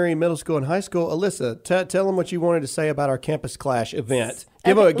elementary, middle school, and high school. Alyssa, tell them what you wanted to say about our Campus Clash event.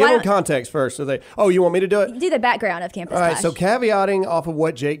 Give Okay, them context first. So you want me to do it? Do the background of Campus All right, Clash. so caveating off of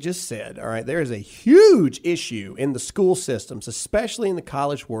what Jake just said, all right, there is a huge issue in the school systems, especially in the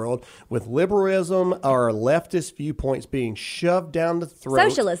college world, with liberalism or leftist viewpoints being shoved down the throat.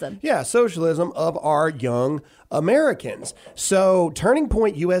 Socialism. Yeah, socialism of our young Americans. So Turning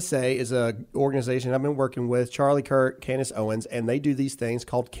Point USA is an organization I've been working with, Charlie Kirk, Candace Owens, and they do these things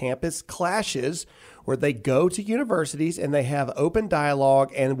called Campus Clashes, where they go to universities and they have open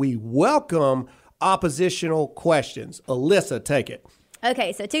dialogue and we welcome oppositional questions. Alyssa, take it.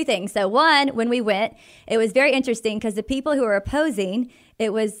 Okay, so 2 things. So 1, when we went, it was very interesting because the people who were opposing,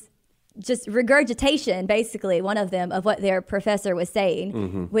 it was just regurgitation, basically, one of them, of what their professor was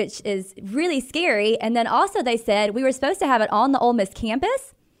saying, which is really scary. And then also they said we were supposed to have it on the Ole Miss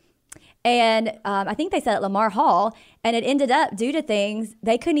campus. And I think they said at Lamar Hall, and it ended up, due to things,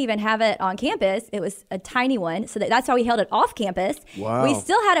 they couldn't even have it on campus. It was a tiny one, so that's why we held it off campus. Wow. We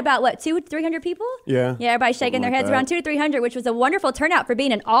still had about, 200-300 people? Yeah. Yeah, everybody shaking their Something heads like around that. 200-300, which was a wonderful turnout for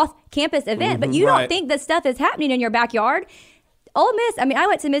being an off-campus event. But you Right. don't think this stuff is happening in your backyard. Ole Miss, I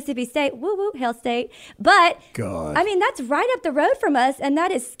went to Mississippi State, woo, Hail State. But, God. that's right up the road from us, and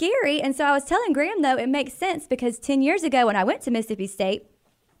that is scary. And so I was telling Graham, though, it makes sense because 10 years ago when I went to Mississippi State,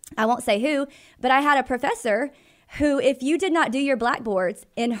 I won't say who, but I had a professor who, if you did not do your blackboards,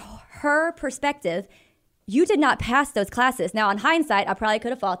 in her perspective, you did not pass those classes. Now, in hindsight, I probably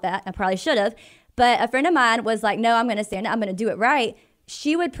could have fought that. I probably should have. But a friend of mine was like, no, I'm going to stand up. I'm going to do it right.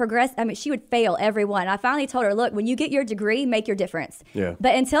 she would progress. I mean, she would fail every one. I finally told her, look, when you get your degree, make your difference. Yeah.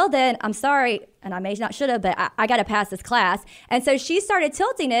 But until then, I'm sorry, and I may not should have, but I got to pass this class. And so she started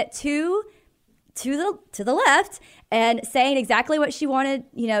tilting it to the left and saying exactly what she wanted,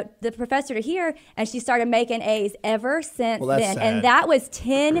 the professor to hear, and she started making A's ever since then. Sad. And that was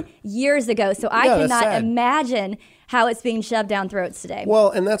 10 years ago. So I Yeah, that's cannot sad. imagine how it's being shoved down throats today. Well,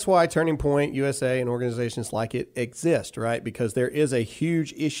 and that's why Turning Point USA and organizations like it exist, right? Because there is a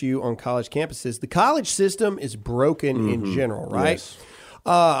huge issue on college campuses. The college system is broken in general, right?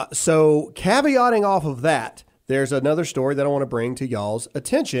 Yes. So caveating off of that, there's another story that I want to bring to y'all's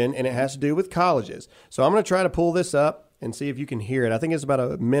attention, and it has to do with colleges. So I'm going to try to pull this up and see if you can hear it. I think it's about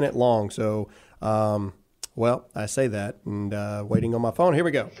a minute long. So, I say that and waiting on my phone. Here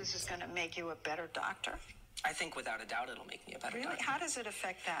we go. This is going to make you a better doctor? I think without a doubt it'll make me a better Really? doctor. How does it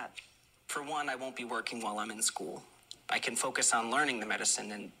affect that? For one, I won't be working while I'm in school. I can focus on learning the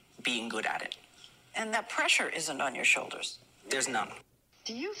medicine and being good at it. And that pressure isn't on your shoulders. There's none.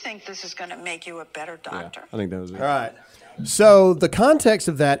 Do you think this is going to make you a better doctor? I think that was it. All right. So the context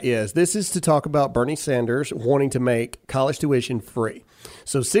of that is this is to talk about Bernie Sanders wanting to make college tuition free.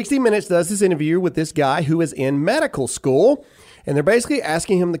 So 60 Minutes does this interview with this guy who is in medical school, and they're basically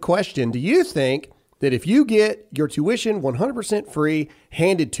asking him the question, do you think that if you get your tuition 100% free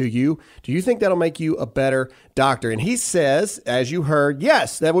handed to you, do you think that'll make you a better doctor? And he says, as you heard,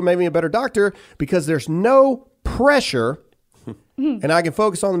 yes, that would make me a better doctor because there's no pressure and I can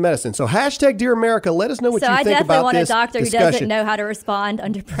focus on the medicine. So hashtag Dear America, let us know what so you I think definitely about want this a doctor who discussion. doesn't know how to respond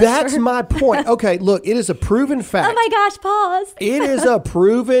under pressure. That's my point. Okay, look, it is a proven fact. Oh my gosh, pause. It is a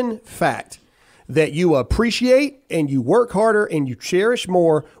proven fact that you appreciate and you work harder and you cherish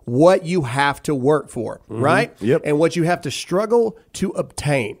more what you have to work for, right? Yep. And what you have to struggle to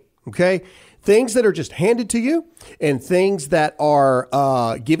obtain, okay? Things that are just handed to you and things that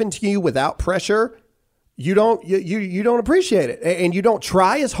are given to you without pressure, you don't appreciate it, and you don't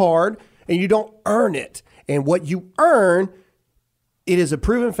try as hard, and you don't earn it. And what you earn, it is a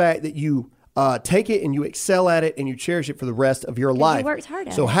proven fact that you take it and you excel at it and you cherish it for the rest of your life. worked hard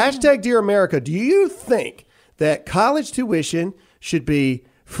at so it. hashtag Dear America, do you think that college tuition should be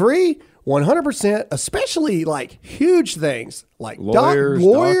free 100%, especially like huge things like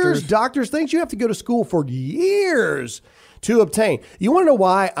Lawyers, doctors, things you have to go to school for years to obtain? You want to know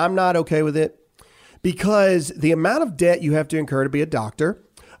why I'm not okay with it? Because the amount of debt you have to incur to be a doctor,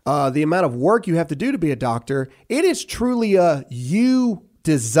 the amount of work you have to do to be a doctor, it is truly you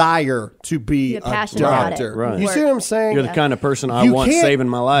desire to be You're a passionate about doctor. it. Right. You see what I'm saying? You're the kind of person I You want can't- saving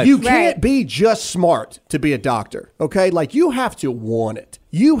my life. You can't Right. be just smart to be a doctor, okay? Like, you have to want it.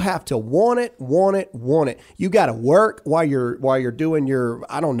 You have to want it. You got to work while you're doing your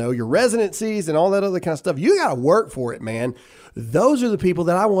residencies and all that other kind of stuff. You got to work for it, man. Those are the people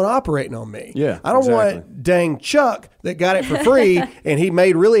that I want operating on me. Yeah, I don't exactly. want dang Chuck that got it for free and he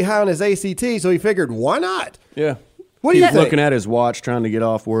made really high on his ACT, so he figured, why not? Yeah. What do you He's think? looking at his watch, trying to get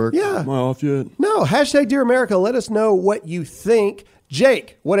off work. Yeah. Am I off yet? No, hashtag Dear America. Let us know what you think.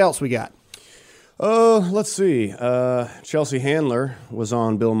 Jake, what else we got? Let's see. Chelsea Handler was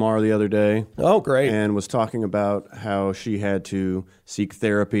on Bill Maher the other day. Oh, great. And was talking about how she had to seek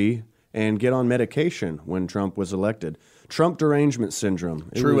therapy and get on medication when Trump was elected. Trump derangement syndrome.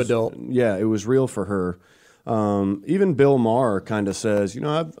 True adult. Yeah, it was real for her. Even Bill Maher kind of says,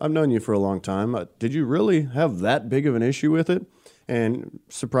 I've known you for a long time. Did you really have that big of an issue with it? And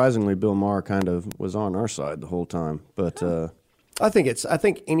surprisingly, Bill Maher kind of was on our side the whole time. But I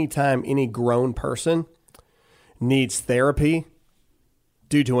think anytime any grown person needs therapy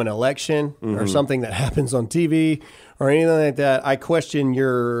due to an election or something that happens on TV or anything like that, I question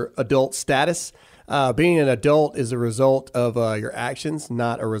your adult status. Being an adult is a result of your actions,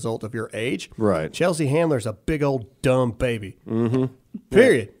 not a result of your age. Right. Chelsea Handler's a big old dumb baby. Mm-hmm.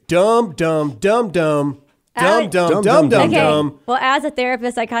 Period. Dumb. Okay. Well, as a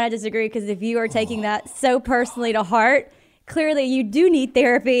therapist, I kind of disagree because if you are taking that so personally to heart, clearly you do need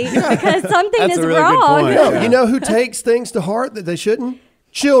therapy because something That's is a really good wrong. point. No, you know who takes things to heart that they shouldn't?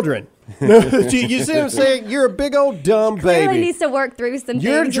 Children. You see what I'm saying? You're a big old dumb Clearly baby. needs to work through some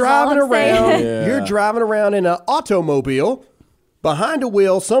You're things. is all driving I'm saying. around. Yeah. You're driving around in an automobile behind a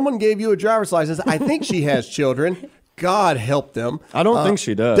wheel. Someone gave you a driver's license. I think she has children. God help them. I don't think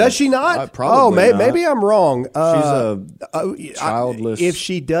she does. Does she not? Probably not. Maybe I'm wrong. She's childless. If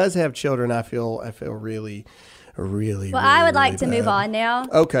she does have children, I feel really. Well, I would like to move on now.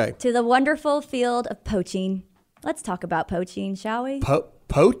 Okay. To the wonderful field of poaching. Let's talk about poaching, shall we?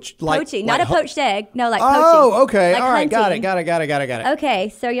 Poach? Poaching, not a poached egg. No, like poaching. Oh, okay. Like All right. hunting. Got it. Okay,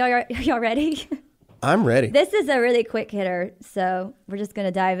 so y'all ready? I'm ready. This is a really quick hitter, so we're just going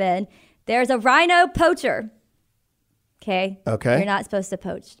to dive in. There's a rhino poacher. Okay. You're not supposed to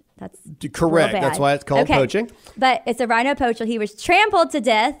poach. That's correct. That's why it's called poaching. But it's a rhino poacher. He was trampled to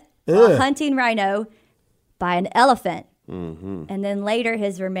death while hunting rhino by an elephant. Mm-hmm. And then later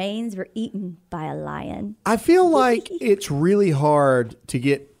his remains were eaten by a lion. I feel like it's really hard to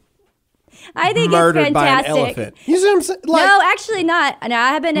get I think murdered it's by an fantastic. elephant. You see what I'm saying? Like, No, actually not. Now I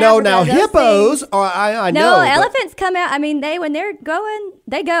have been no, Africa, now those hippos. things- I No, know. but elephants come out. I mean, when they're going,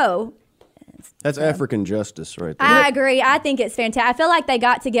 they go. That's African justice right there. I agree. I think it's fantastic. I feel like they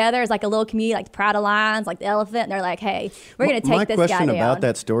got together as like a little community, like the Pride of Lions, like the elephant, and they're like, "Hey, we're going to take this guy down." My question about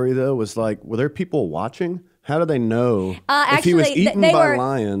that story though was like, were there people watching? How do they know Actually, if he was eaten they by were,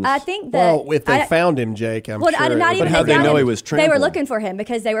 lions? I think that. well, if they found him, Jake, I'm well, sure. not even But how'd they they found know him. he was They were trampled? looking for him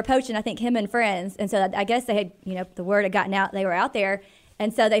because they were poaching. I think him and friends, and so I guess they had, the word had gotten out. They were out there,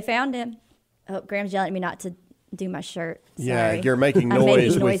 and so they found him. Oh, Graham's yelling at me not to do my shirt. Yeah, Sorry. you're making I'm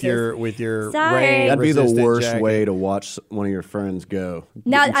noise with noises. your Sorry. rain. That'd be the resistant worst jacket. way to watch one of your friends go.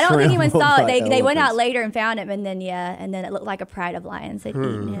 No, Getting I don't think anyone trampled saw it. by They went out elephants. later and found him, and then it looked like a pride of lions had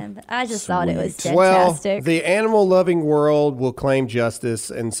eaten him. But I just thought it was Well, fantastic. the animal-loving world will claim justice,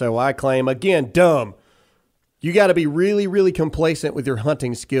 and so I claim, again, dumb. You got to be really, really complacent with your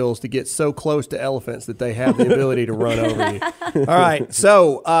hunting skills to get so close to elephants that they have the ability to run over you. All right,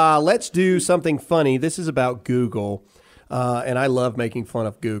 so let's do something funny. This is about Google, and I love making fun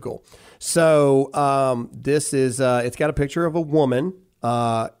of Google. So this is, it's got a picture of a woman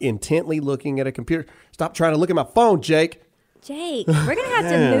intently looking at a computer. Stop trying to look at my phone, Jake. Jake, we're gonna have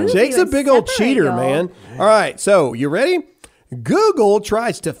to move. Jake's you a and big old separate cheater, y'all. man. All right, so you ready? Google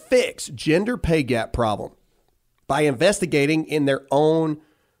tries to fix gender pay gap problem by investigating in their own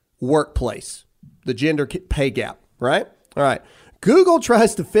workplace, the gender pay gap, right? All right. Google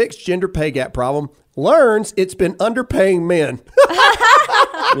tries to fix gender pay gap problem, learns it's been underpaying men.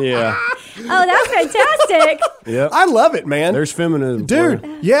 Yeah. Oh, that's fantastic. Yep. I love it, man. There's feminism.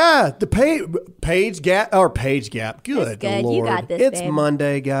 Dude, yeah, the page gap. Good, good. You Lord. got this, It's babe.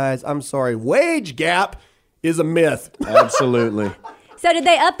 Monday, guys. I'm sorry. Wage gap is a myth. Absolutely. So did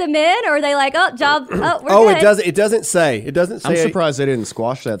they up the men, or are they like, oh, job, oh, we're Oh, good. it doesn't say. It doesn't say. I'm surprised they didn't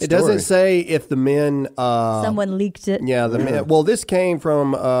squash that It story. doesn't say if the men. Someone leaked it. Yeah, the men. Well, this came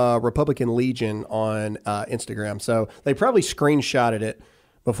from Republican Legion on Instagram, so they probably screenshotted it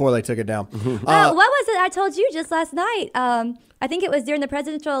before they took it down. What was it I told you just last night? I think it was during the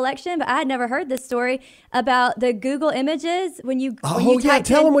presidential election, but I had never heard this story about the Google images when you. when you typed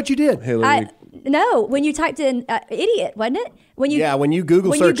tell in- them what you did. Hillary. No, when you typed in idiot, wasn't it? When you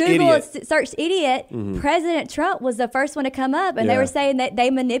Google search idiot. Searched idiot, President Trump was the first one to come up, and they Yeah. were saying that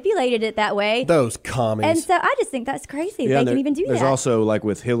they manipulated it that way. Those commies. And so I just think that's crazy. Yeah, They can even do there's that. also like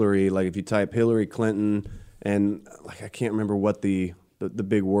with Hillary, like if you type Hillary Clinton and like I can't remember what the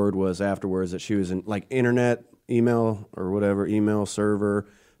big word was afterwards that she was in like internet email or whatever email server.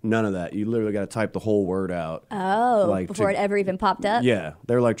 None of that. You literally got to type the whole word out. Oh, before it ever even popped up. Yeah,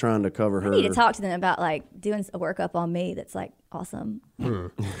 they're like trying to cover her. I need to talk to them about like doing a workup on me. That's like awesome.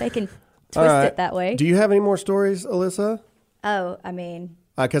 They can twist All right. it that way. Do you have any more stories, Alyssa? Oh, I mean,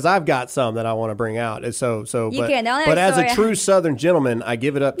 Because I've got some that I want to bring out. And so, You but, can. The only but as story a I- true Southern gentleman, I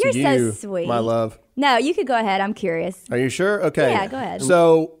give it up to You're you, so sweet. my love. no, you could go ahead. I'm curious. Are you sure? Okay. Yeah, go ahead.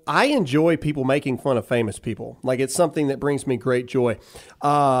 So I enjoy people making fun of famous people. Like it's something that brings me great joy.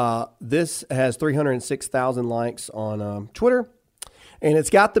 This has 306,000 likes on Twitter. And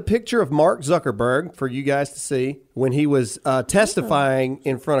it's got the picture of Mark Zuckerberg for you guys to see when he was testifying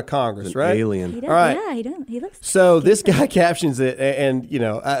in front of Congress, right? alien. He does. All right. Yeah, he does. He looks. So this guy captions it, and you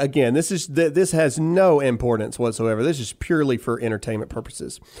know, again, this has no importance whatsoever. This is purely for entertainment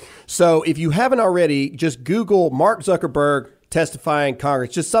purposes. So if you haven't already, just Google Mark Zuckerberg testifying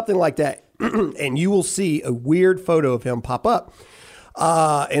Congress, just something like that, and you will see a weird photo of him pop up.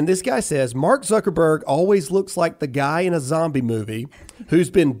 And this guy says, Mark Zuckerberg always looks like the guy in a zombie movie who's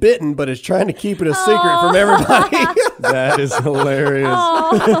been bitten but is trying to keep it a secret from everybody. That is hilarious.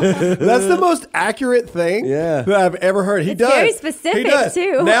 That's the most accurate thing Yeah. that I've ever heard. He It's does. very specific, he does.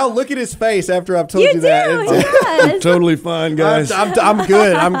 too. Now look at his face after I've told You you, do. that. He It's- does. Totally fine, guys. I'm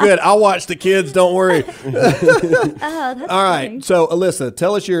good. I'm good. I'll watch the kids. Don't worry. Oh, that's All right. funny. So, Alyssa,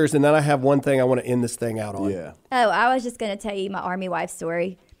 tell us yours, and then I have one thing I want to end this thing out on. Yeah. Oh, I was just going to tell you my Army wife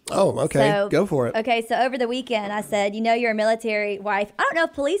story. Oh, okay. So- Go for it. Okay, so over the weekend, I said, you're a military wife. I don't know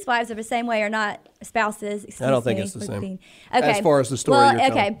if police wives are the same way or not. Spouses. I don't think it's the same. As far as the story well, you're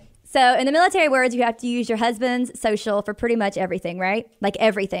telling. okay. So in the military words, you have to use your husband's social for pretty much everything, right? Like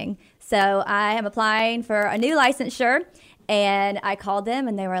everything. So I am applying for a new licensure, and I called them,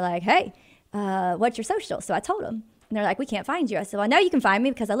 and they were like, hey, what's your social? So I told them. And they're like, we can't find you. I said, well, I know you can find me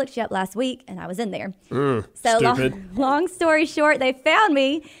because I looked you up last week and I was in there. So long story short, they found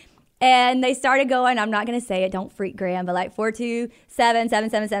me and they started going, I'm not going to say it, don't freak Graham, but like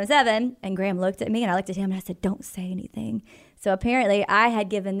 4277777. And Graham looked at me and I looked at him and I said, don't say anything. So apparently I had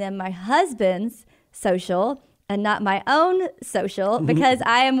given them my husband's social and not my own social because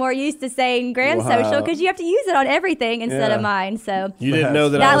I am more used to saying Graham's social because you have to use it on everything instead of mine. So you didn't know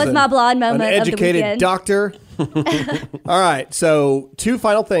that that I was my blonde moment an of the educated weekend. doctor. All right, so 2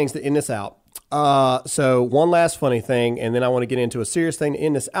 final things to end this out. So one last funny thing, and then I want to get into a serious thing to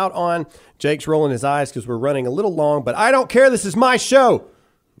end this out on. Jake's rolling his eyes because we're running a little long, but I don't care. This is my show.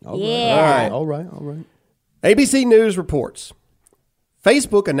 Yeah. All right. ABC News reports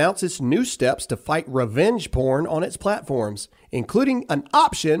Facebook announces new steps to fight revenge porn on its platforms, including an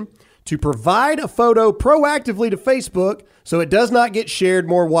option to provide a photo proactively to Facebook so it does not get shared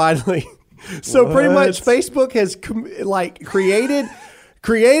more widely. So pretty much Facebook has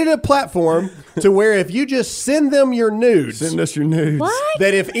created a platform to where if you just send them your nudes, Send us your news. What?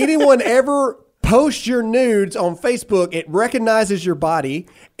 that if anyone ever posts your nudes on Facebook, it recognizes your body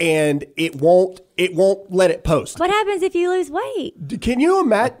and it won't let it post. What happens if you lose weight? Can you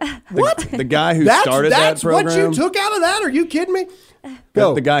imagine? What? The guy who started that That's program. what you took out of that? Are you kidding me?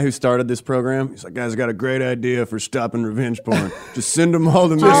 Go. The guy who started this program, he's like, guys, I got a great idea for stopping revenge porn. Just send them all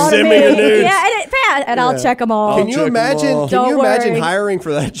the Just nudes. send me the nudes. Yeah, and I'll check them all. Can you check 'em imagine? all. Can you Don't imagine worry. hiring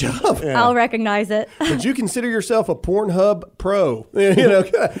for that job? I'll recognize it. Would you consider yourself a Pornhub pro? You know.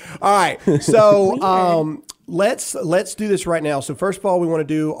 All right. So let's do this right now. So first of all, we want to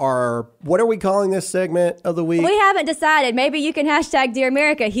do what are we calling this segment of the week? We haven't decided. Maybe you can hashtag Dear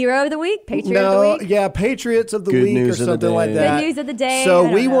America, Hero of the Week, Patriot of the Week. Yeah, Patriots of the Good Week or news of the something day. like that. Good news of the day. So I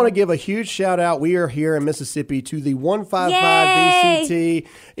don't we know. want to give a huge shout out. We are here in Mississippi to the 155 Yay! BCT.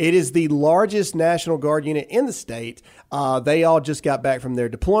 It is the largest National Guard unit in the state. They all just got back from their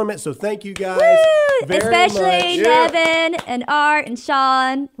deployment. So thank you guys Woo! very Especially much. Nevin and Art and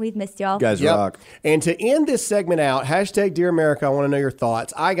Sean. We've missed y'all. Guys Yep. rock. And to end this segment out, hashtag Dear America, I want to know your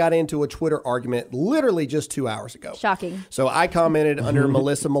thoughts. I got into a Twitter argument literally just 2 hours ago. Shocking. So I commented under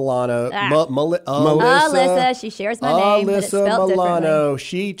Melissa Milano. Alyssa, she shares my name, but it's Alyssa spelled Milano.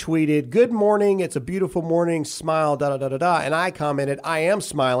 She tweeted, "Good morning. It's a beautiful morning. Smile, da da da da da." And I commented, "I am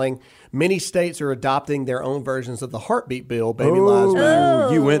smiling. Many states are adopting their own versions of the heartbeat bill. Baby lives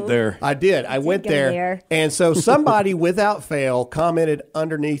matter." You went there. I did. I went go there. there. And so somebody without fail commented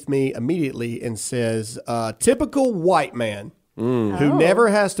underneath me immediately and says, typical white man who never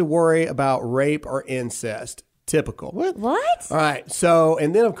has to worry about rape or incest. Typical. What? All right. So,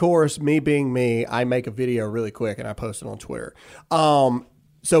 and then of course, me being me, I make a video really quick and I post it on Twitter.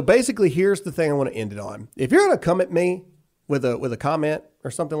 So basically, here's the thing I want to end it on. If you're going to come at me with a comment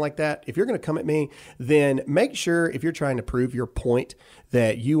or something like that, if you're going to come at me, then make sure if you're trying to prove your point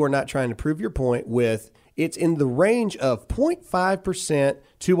that you are not trying to prove your point with it's in the range of 0.5%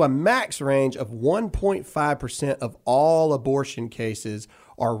 to a max range of 1.5% of all abortion cases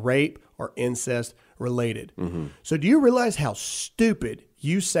are rape or incest related. So do you realize how stupid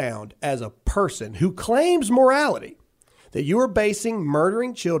you sound as a person who claims morality? That you are basing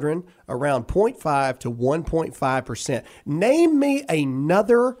murdering children around 0.5 to 1.5%. Name me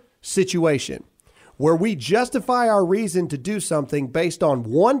another situation where we justify our reason to do something based on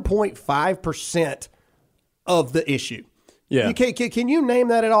 1.5% of the issue. Yeah. Can you name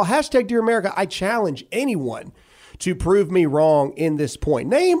that at all? Hashtag Dear America, I challenge anyone to prove me wrong in this point.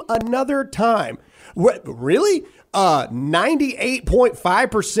 Name another time. What, really?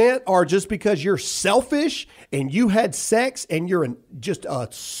 98.5% are just because you're selfish and you had sex and you're just a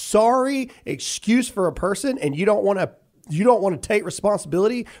sorry excuse for a person and you don't want to take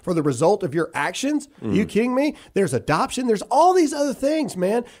responsibility for the result of your actions? You kidding me? There's adoption. There's all these other things,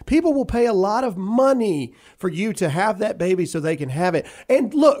 man. People will pay a lot of money for you to have that baby so they can have it.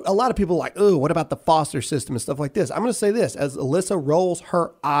 And look, a lot of people are like, oh, what about the foster system and stuff like this? I'm going to say this as Alyssa rolls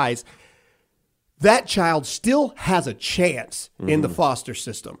her eyes. That child still has a chance in the foster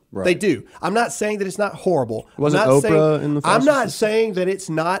system. Right. They do. I'm not saying that it's not horrible. Wasn't I'm not Oprah in the foster I'm not system? saying that it's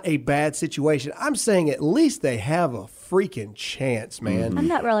not a bad situation. I'm saying at least they have a freaking chance, man. I'm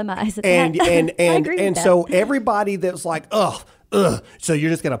not rolling my eyes at And that. and I and agree with and that. so everybody that's like, ugh, so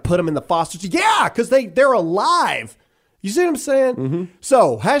you're just gonna put them in the foster system? Yeah, because they're alive. You see what I'm saying?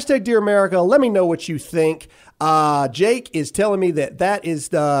 So hashtag Dear America. Let me know what you think. Jake is telling me that is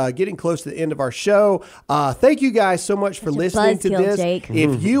getting close to the end of our show. Thank you guys so much for Such a listening to buzzkill, this. Jake.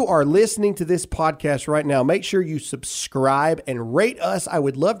 If you are listening to this podcast right now, make sure you subscribe and rate us. I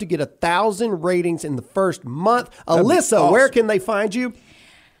would love to get 1,000 ratings in the first month. Alyssa, awesome. where can they find you?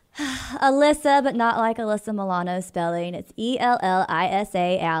 Alyssa, but not like Alyssa Milano spelling. It's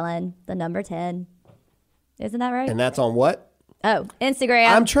ELLISA Allen, the number 10. Isn't that right? And that's on what? Oh,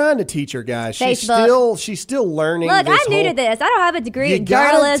 Instagram. I'm trying to teach her, guys. Facebook. She's still learning. Look, this I'm new to whole- this. I don't have a degree You in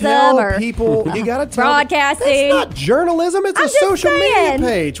gotta journalism tell or people. You gotta tell broadcasting. It's not journalism. It's I'm a just social media saying.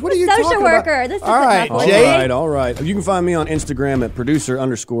 page. What are I'm you a social talking worker. about? This all isn't right, my All Jake? right, all right. You can find me on Instagram at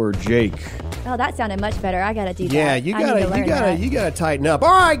producer_Jake. Oh, that sounded much better. I gotta do that. Yeah, I you need to learn that. gotta tighten up. All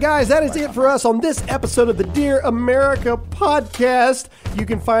right, guys, that is it for us on this episode of the Dear America podcast. You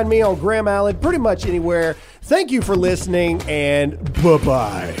can find me on Graham Allen pretty much anywhere. Thank you for listening, and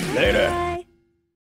bye-bye. Later.